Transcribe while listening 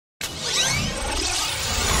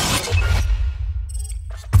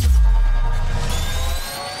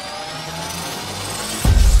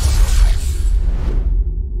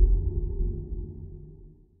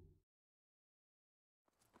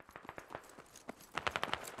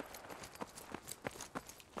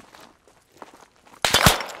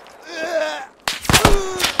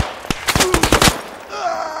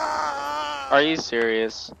Are you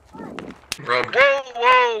serious? Rubbed.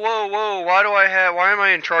 Whoa! Why am I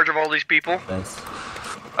in charge of all these people? That's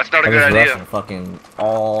not a good idea. Fucking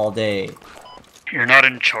all day. You're not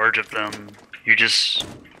in charge of them. You just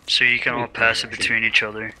so you can all pass it between each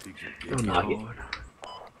other. Oh,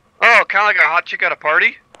 kind of like a hot chick at a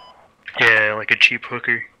party? Yeah, like a cheap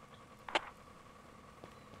hooker.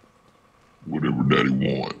 Whatever daddy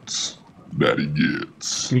wants, daddy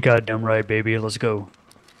gets. You goddamn right, baby. Let's go.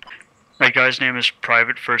 My guy's name is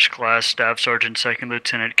Private First Class Staff Sergeant Second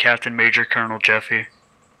Lieutenant Captain Major Colonel Jeffy.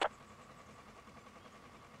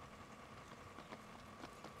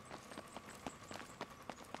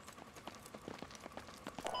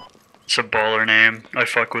 It's a baller name. I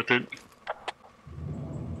fuck with it.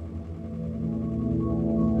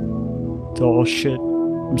 Oh shit.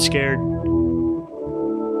 I'm scared.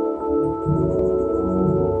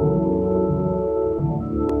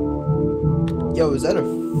 Yo, is that a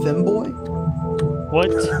femboy? What?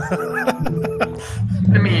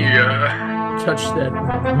 Let me touch that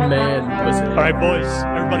man pussy. Alright boys,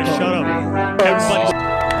 everybody shut up. Everybody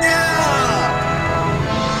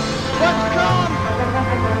Let's come!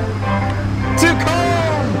 To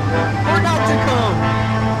come! We're not to come!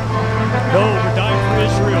 No, we're dying for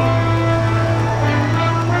Israel.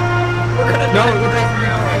 We're gonna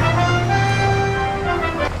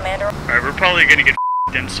Alright, we're probably gonna get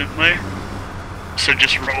instantly. So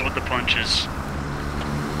just roll with the punches.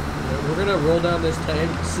 We're gonna roll down this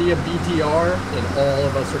tank, see a BTR, and all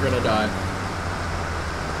of us are gonna die.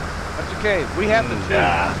 That's okay. We have the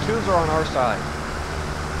twos. Twos are on our side.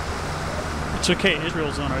 It's okay,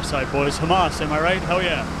 Israel's on our side, boys. Hamas, am I right? Hell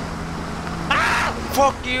yeah. Ah!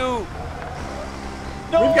 Fuck you!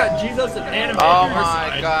 No! We've got Jesus and anime Oh on our my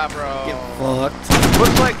side. god, bro. Get fucked.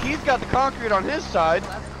 Looks like he's got the concrete on his side.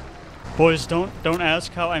 Boys, don't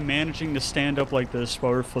ask how I'm managing to stand up like this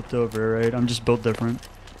while we're flipped over, right? I'm just built different.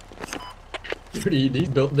 Dude, he's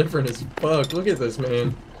built different as fuck. Look at this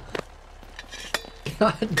man.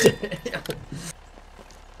 God damn.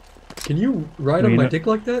 Can you ride on my dick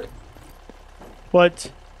like that?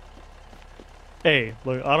 What? Hey,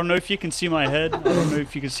 look, I don't know if you can see my head. I don't know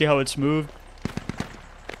if you can see how it's moved.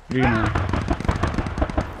 You know.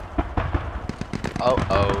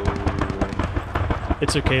 Uh-oh.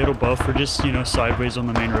 It's okay, it'll buff. We're just, you know, sideways on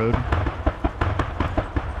the main road.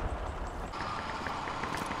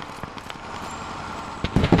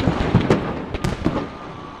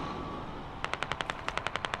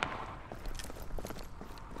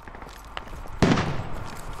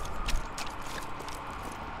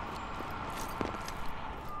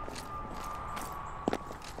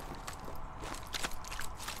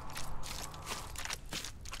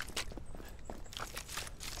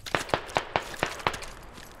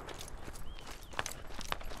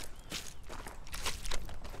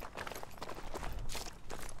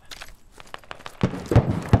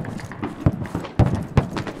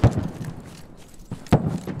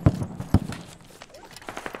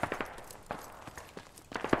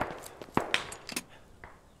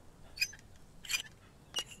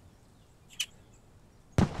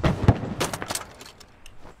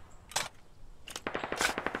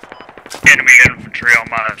 Enemy infantry on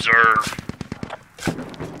my observe.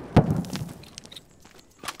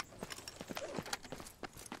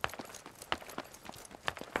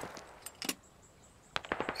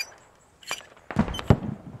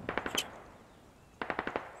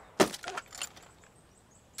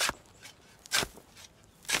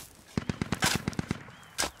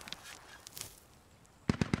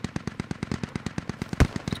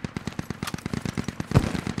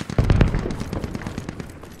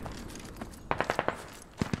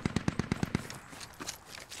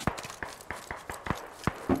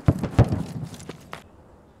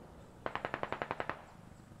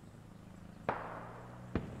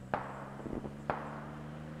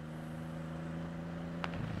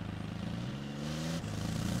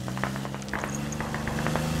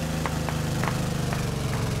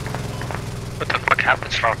 What the fuck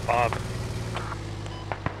happened, Strong Bob?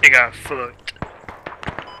 He got fucked.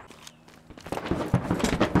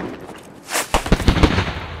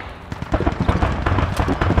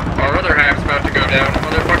 Our other half's about to go down.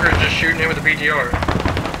 Motherfucker is just shooting him with a BTR.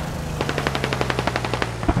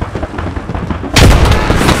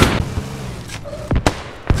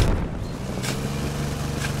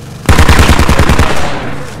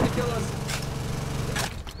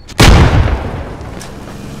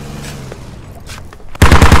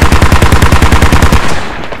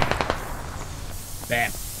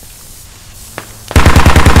 Bam.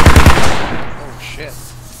 Oh shit.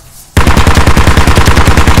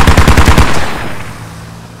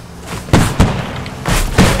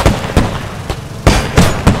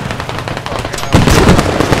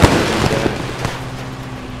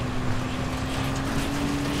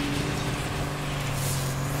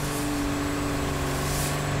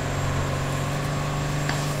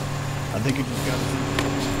 think he just got it.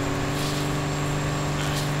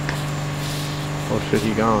 Oh shit,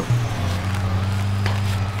 he gone.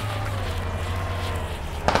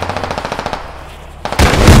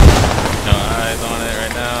 No eyes on it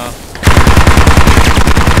right now.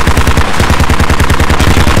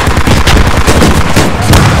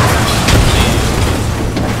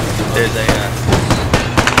 There's a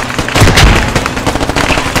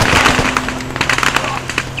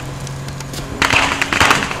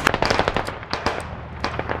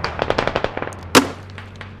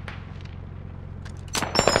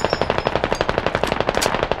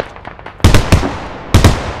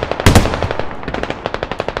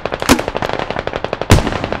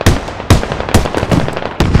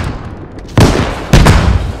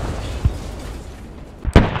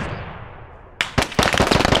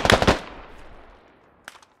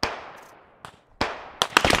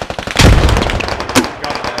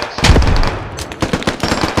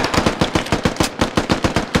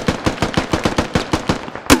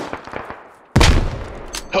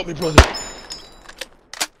Help me, brother.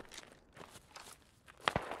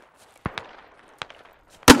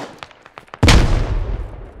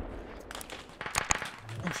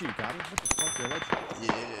 Oh shit, you got it? What the fuck, yo?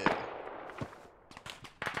 Yeah.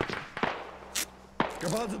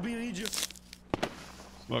 Come on, we need you.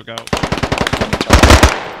 smoke out.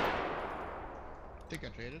 Think I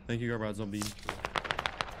traded? Thank you, Garbage Zombie.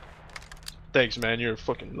 Thanks, man. You're a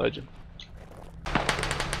fucking legend.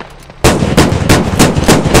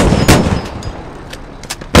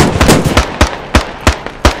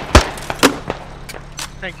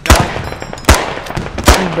 Thank you, dog.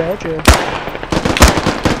 You betcha.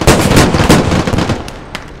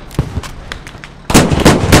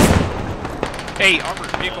 Hey,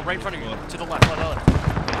 armored vehicle right in front of you. To the left.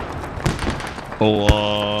 Oh,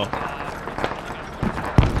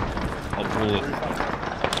 I'll pull it.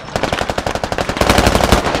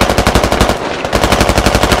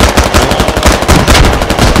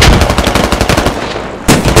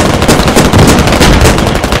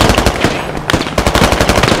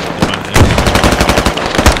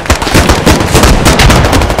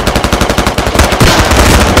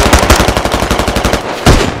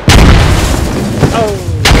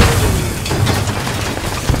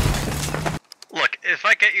 Look, if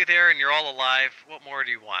I get you there and you're all alive, what more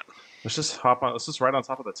do you want? Let's just hop on. Let's just ride on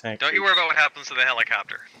top of the tank. Don't you worry about what happens to the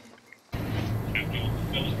helicopter.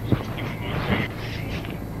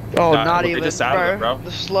 Oh, Nah, not they even, just added bro. it, bro.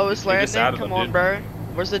 The slowest They just landing? added Come them, on, dude. bro.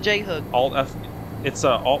 Where's the J-hook? Alt F. It's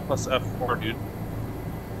Alt plus F4, dude.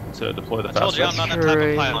 To deploy the I told you I'm fastest. not that type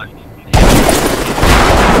of pilot.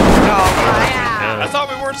 Oh, I thought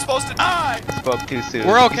we weren't supposed to die. Spoke too soon.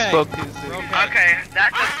 We're okay. You spoke too soon. We're okay. Okay,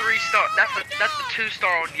 that's a 3-star. That's the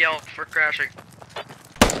 2-star on Yelp for crashing.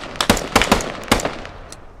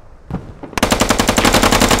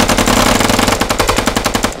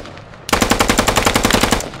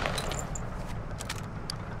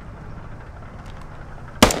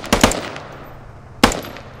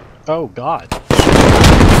 Oh God.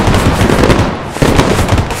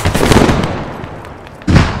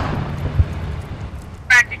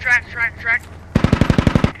 Tracked.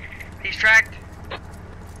 He's tracked.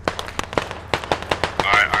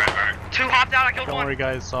 Alright. 2 hopped out, I killed Don't 1. worry,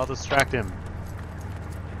 guys. I'll distract him.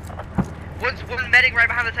 One's medding right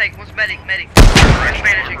behind the tank. One's medding. One's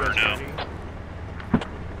managing.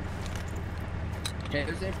 Okay,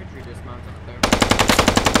 there's infantry dismounts up there.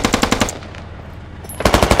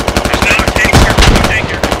 There's another tank here.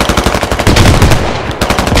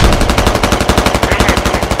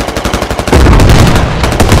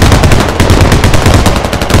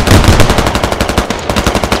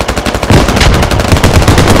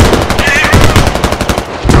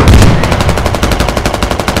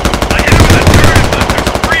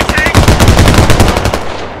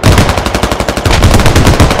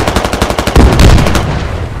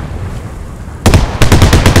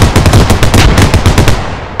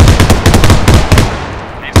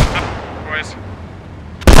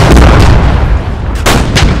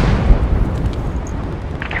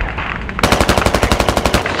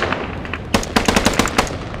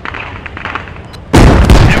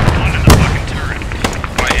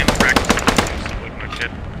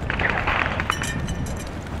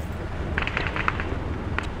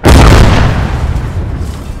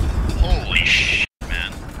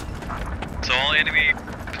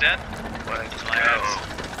 Dead?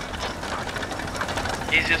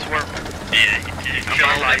 He's just working. Yeah, Good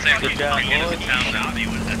job, boys. He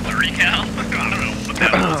was at 30 cal? I don't know what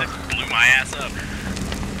that was. It blew my ass up.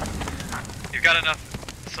 You've got enough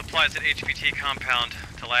supplies at HVT compound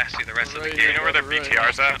to last you the rest of the game. You know where their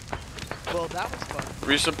BTR's at? Well, that was fun.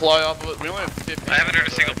 Resupply off of it. We only have 50. I haven't heard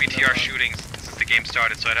a single BTR shootings since the game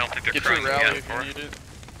started, so I don't think they're Get your currently rally out if you for. need it.